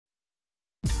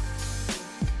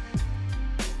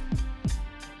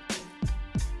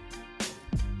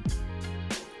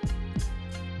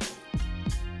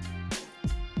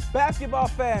Basketball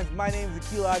fans, my name is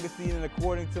Akil Augustine, and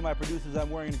according to my producers, I'm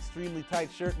wearing an extremely tight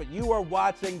shirt, but you are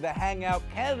watching the Hangout,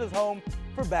 Canada's home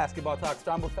for basketball talk.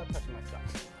 Strombo, stop touching my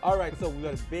stuff. All right, so we've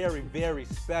got a very, very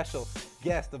special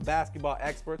guest, a basketball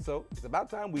expert, so it's about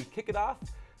time we kick it off.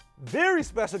 Very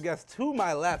special guest to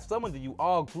my left, someone that you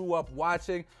all grew up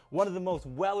watching, one of the most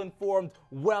well-informed,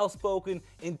 well-spoken,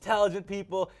 intelligent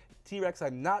people. T-Rex,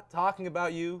 I'm not talking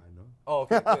about you. I know. Oh,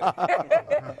 okay,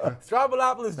 good.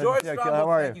 Strombolopoulos, George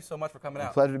Strombo, thank you so much for coming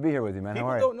out. Pleasure to be here with you, man. People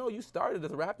How are you? don't know you started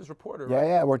as a Raptors reporter, right?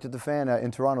 Yeah, I worked at the Fan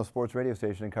in Toronto sports radio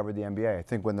station and covered the NBA. I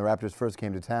think when the Raptors first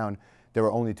came to town, there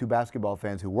were only 2 basketball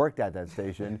fans who worked at that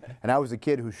station, and I was a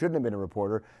kid who shouldn't have been a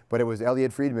reporter, but it was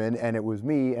Elliot Friedman and it was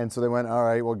me, and so they went, all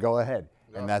right, well, go ahead.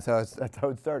 And that's how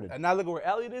it started. And now look at where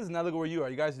Elliot is, and now look at where you are.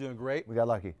 You guys are doing great. We got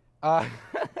lucky.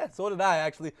 So did I,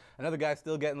 actually. Another guy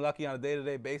still getting lucky on a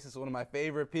day-to-day basis, one of my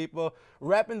favorite people,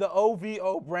 repping the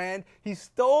OVO brand. He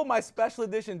stole my special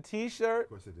edition T-shirt. Of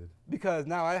course I did. Because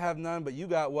now I have none, but you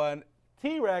got one.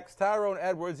 T-Rex, Tyrone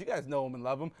Edwards, you guys know him and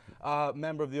love him,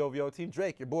 member of the OVO team.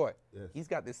 Drake, your boy. Yes. He's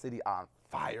got this city on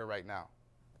fire right now.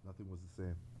 Nothing was the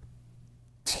same.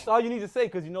 That's all you need to say,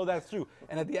 because you know that's true.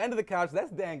 And at the end of the couch,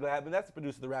 that's Dan Gladman. That's the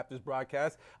producer of the Raptors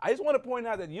broadcast. I just want to point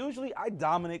out that usually I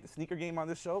dominate the sneaker game on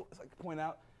this show. It's like to point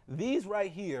out, these right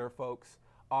here, folks,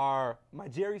 are my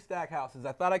Jerry Stackhouses.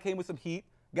 I thought I came with some heat.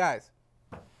 Guys,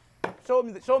 show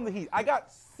them the heat. I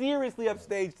got seriously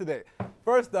upstaged today.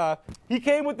 First off, he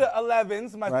came with the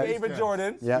 11s, my favorite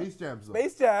Jordans. Yeah. Space Jams.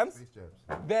 Space Jams. Space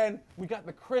Jams. Then we got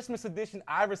the Christmas edition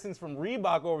Iversons from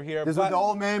Reebok over here. This is what the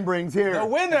old man brings here. The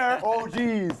winner.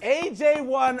 OGs.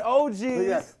 AJ1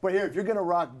 OGs. But here, if you're going to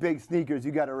rock big sneakers,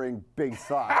 you got to ring big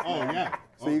socks. Oh, yeah.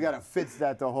 So you got to fix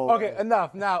that the whole Okay,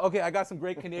 enough. Now, okay, I got some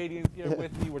great Canadians here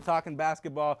with me. We're talking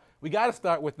basketball. We got to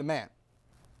start with the man.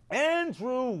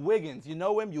 Andrew Wiggins. You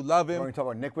know him, you love him. We're going to talk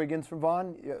about Nick Wiggins from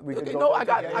Vaughn? I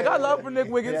got love for Nick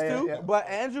Wiggins too. Yeah. But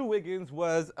Andrew Wiggins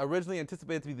was originally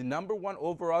anticipated to be the #1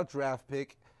 overall draft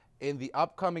pick in the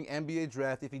upcoming NBA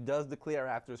draft if he does declare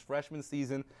after his freshman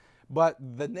season. But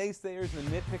the naysayers and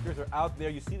the nitpickers are out there.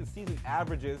 You see the season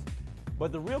averages.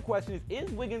 But the real question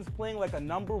is Wiggins playing like a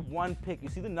 #1 pick? You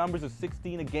see the numbers of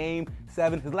 16 a game,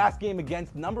 7. His last game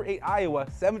against #8 Iowa,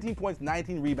 17 points,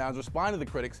 19 rebounds, responding to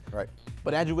the critics. Right.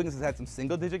 But Andrew Wiggins has had some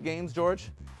single-digit games, George.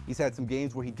 He's had some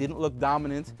games where he didn't look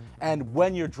dominant. And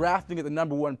when you're drafting at the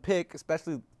 #1 pick,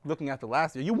 especially looking at the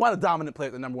last year, you want a dominant player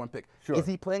at the #1 pick. Sure. Is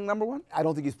he playing #1? I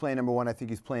don't think he's playing #1. I think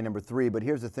he's playing #3. But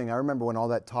here's the thing. I remember when all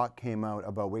that talk came out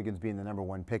about Wiggins being the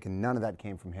 #1 pick, and none of that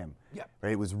came from him. Yeah.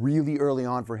 Right? It was really early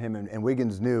on for him, and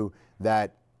Wiggins knew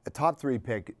that a top 3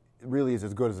 pick really is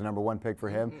as good as a #1 pick for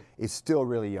him. He's still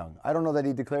really young. I don't know that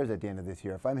he declares at the end of this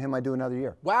year. If I'm him, I'd do another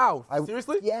year. Wow.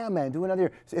 Seriously? Yeah, man. Do another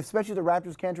year. Especially the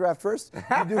Raptors can't draft first.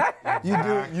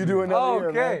 You do another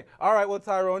year, man. Okay. All right. Well,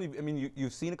 Tyrone,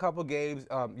 you've seen a couple games.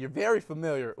 You're very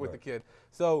familiar with the kid.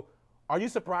 So are you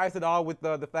surprised at all with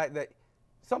the fact that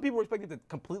some people were expecting to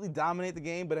completely dominate the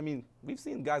game, but I mean, we've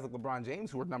seen guys like LeBron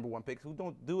James who are #1 picks who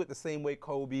don't do it the same way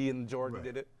Kobe and Jordan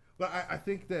did it. But I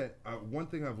think that one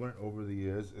thing I've learned over the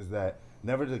years is that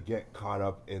never to get caught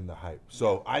up in the hype.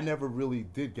 So I never really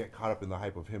did get caught up in the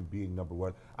hype of him being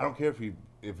 #1. I don't care if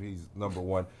he's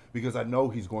 #1 because I know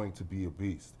he's going to be a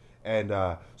beast. And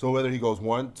so whether he goes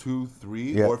 1, 2,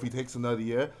 3, or if he takes another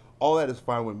year, all that is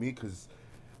fine with me because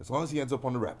as long as he ends up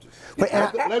on the Raptors.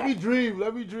 Let me dream.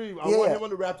 I want him on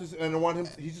the Raptors, and I want him.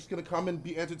 He's just gonna come and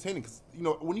be entertaining. Because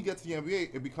when you get to the NBA,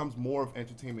 it becomes more of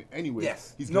entertainment anyway.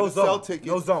 Yes. He's gonna sell tickets.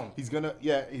 No zone. He's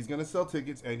gonna sell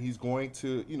tickets, and he's going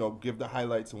to give the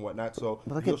highlights and whatnot. So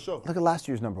he'll show. Look at last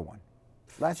year's #1.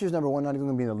 Last year's #1 not even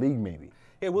gonna be in the league maybe.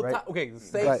 Yeah, we'll right? Okay,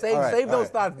 save those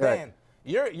thoughts, Dan.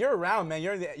 Right. You're around, man.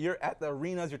 You're at the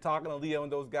arenas. You're talking to Leo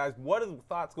and those guys. What are the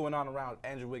thoughts going on around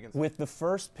Andrew Wiggins? With the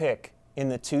first pick in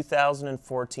the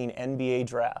 2014 NBA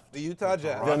draft, The Utah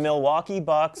Jazz. the Milwaukee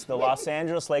Bucks, the Los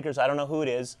Angeles Lakers, I don't know who it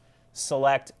is,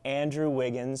 select Andrew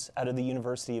Wiggins out of the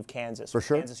University of Kansas. For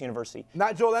sure. Kansas University.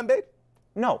 Not Joel Embiid?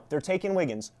 No, they're taking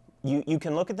Wiggins. You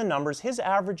can look at the numbers. His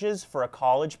averages for a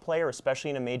college player, especially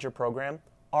in a major program,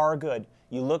 are good.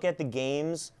 You look at the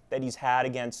games that he's had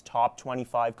against top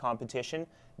 25 competition,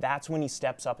 that's when he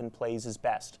steps up and plays his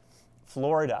best.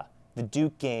 Florida, the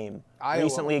Duke game,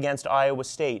 recently against Iowa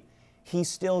State. He's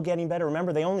still getting better.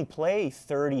 Remember, they only play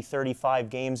 30, 35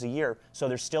 games a year, so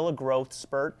there's still a growth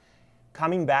spurt.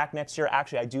 Coming back next year,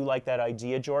 actually, I do like that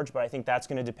idea, George, but I think that's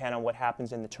going to depend on what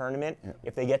happens in the tournament. Yeah.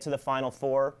 If they get to the Final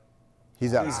Four,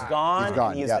 He's out. He's gone. He's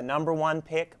gone. And he is Yeah. the #1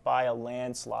 pick by a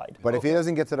landslide. But if he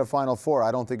doesn't get to the Final Four,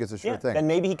 I don't think it's a sure thing. Then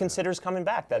maybe he considers coming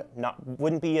back. That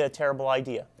wouldn't be a terrible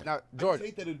idea. Now, I George,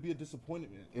 think that it'd be a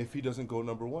disappointment if he doesn't go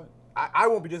 #1. I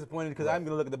won't be disappointed because I'm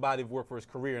going to look at the body of work for his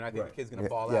career, and I think the kid's going to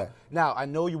fall out. Now, I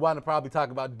know you want to probably talk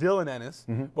about Dylan Ennis,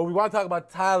 but we want to talk about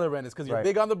Tyler Ennis because you're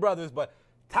big on the brothers. But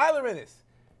Tyler Ennis,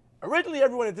 originally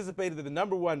everyone anticipated that the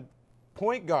 #1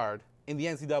 point guard in the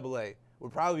NCAA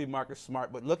would probably be Marcus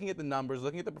Smart, but looking at the numbers,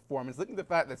 looking at the performance, looking at the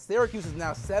fact that Syracuse is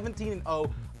now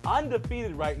 17-0,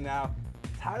 undefeated right now,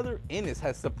 Tyler Ennis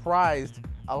has surprised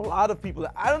a lot of people.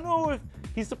 I don't know if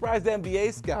he's surprised the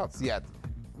NBA scouts yet,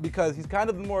 because he's kind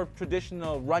of the more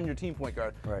traditional run-your-team point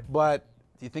guard. Right. But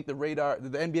do you think the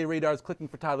NBA radar is clicking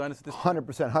for Tyler Ennis at this point?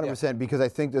 100%, because I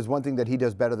think there's one thing that he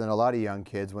does better than a lot of young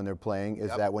kids when they're playing is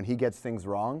that when he gets things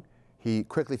wrong, he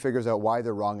quickly figures out why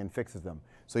they're wrong and fixes them.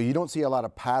 So you don't see a lot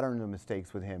of pattern of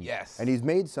mistakes with him. Yes. And he's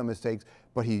made some mistakes,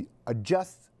 but he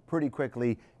adjusts pretty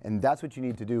quickly, and that's what you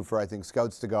need to do for, I think,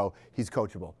 scouts to go, he's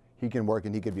coachable. He can work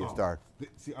and he could be a star.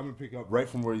 See, I'm going to pick up right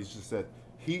from where he's just said.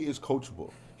 He is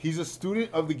coachable. He's a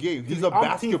student of the game. He's a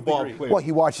basketball player. Well,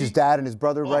 he watched his dad and his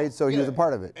brother, right? So he was a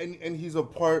part of it. And he's a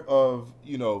part of,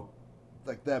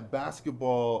 like that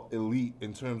basketball elite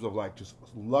in terms of like just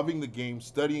loving the game,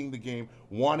 studying the game,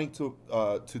 wanting to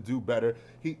do better.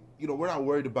 We're not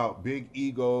worried about big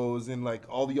egos and like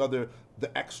all the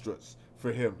extras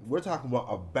for him. We're talking about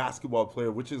a basketball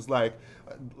player, which is like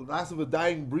last of a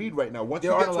dying breed right now. Once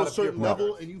you get to a certain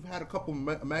level and you've had a couple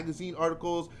magazine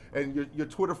articles and your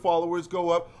Twitter followers go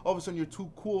up, all of a sudden you're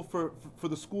too cool for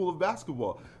the school of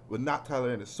basketball. But not Tyler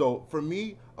Ennis. So for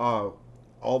me,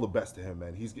 all the best to him,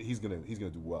 man. He's gonna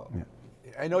do well. Yeah.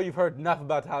 I know you've heard enough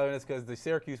about Tyler Ennis because the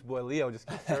Syracuse boy Leo just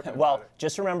keeps chirping Well, about it.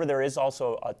 just remember there is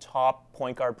also a top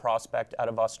point guard prospect out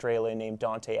of Australia named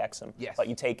Dante Exum. Yes. But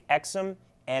you take Exum,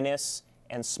 Ennis,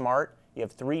 and Smart. You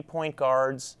have 3 point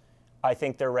guards. I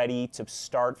think they're ready to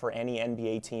start for any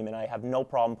NBA team, and I have no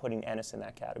problem putting Ennis in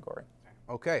that category.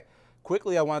 Okay.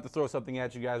 Quickly, I wanted to throw something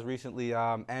at you guys. Recently,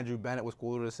 Andrew Bennett was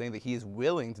quoted as saying that he is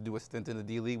willing to do a stint in the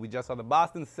D-League. We just saw the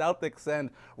Boston Celtics send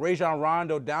Rajon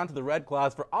Rondo down to the Red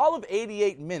Claws for all of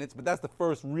 88 minutes, but that's the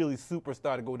first really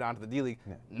superstar to go down to the D-League.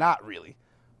 Yeah. Not really.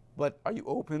 But are you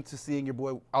open to seeing your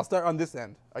boy? I'll start on this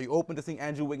end. Are you open to seeing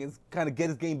Andrew Wiggins kind of get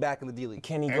his game back in the D-League?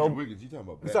 Can he Andrew Wiggins, you talking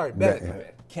about Bennett? Sorry,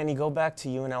 Bennett. Can he go back to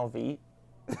UNLV?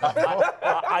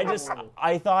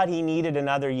 I thought he needed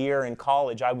another year in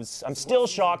college. I'm still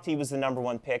shocked he was the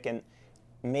 #1 pick, and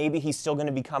maybe he's still going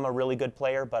to become a really good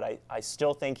player, but I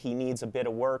still think he needs a bit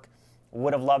of work.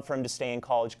 Would have loved for him to stay in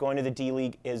college. Going to the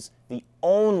D-League is the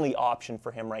only option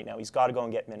for him right now. He's got to go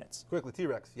and get minutes. Quickly,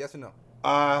 T-Rex, yes or no?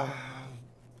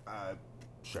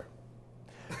 Sure.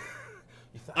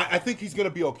 I think he's going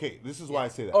to be okay. This is why I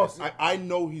say that. I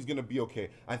know he's going to be okay.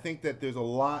 I think that there's a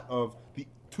lot of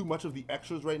too much of the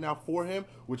extras right now for him,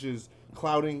 which is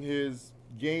clouding his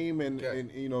game and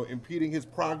impeding his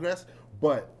progress,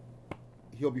 but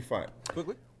he'll be fine.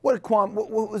 Quickly. What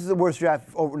was the worst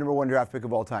 #1 draft pick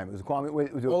of all time? It was Kwame.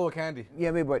 Olakandi.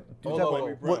 Yeah, maybe, but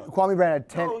Kwame Brown had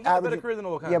 10. No, he had a better career than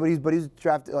Olakandi. Yeah, but he's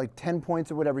drafted like 10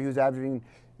 points or whatever. He was averaging.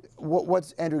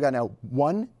 What's Andrew got now?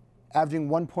 1? Averaging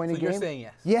 1 point a game? You're saying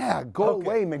yes. Yeah, go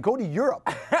away, man. Go to Europe.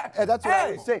 And that's what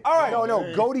I would say. All right.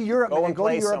 No, go to Europe, man. Go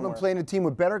to Europe somewhere. and play in a team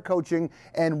with better coaching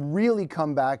and really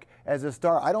come back as a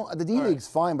star. The D-League's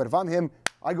fine, but if I'm him,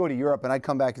 I go to Europe and I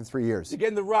come back in 3 years. You're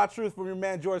getting the raw truth from your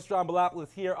man George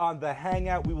Strombolopoulos here on The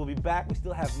Hangout. We will be back. We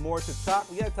still have more to talk.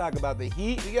 We got to talk about the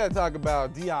Heat. We got to talk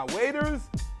about Dion Waiters.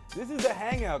 This is The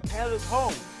Hangout, Canada's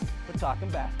home for talking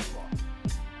basketball.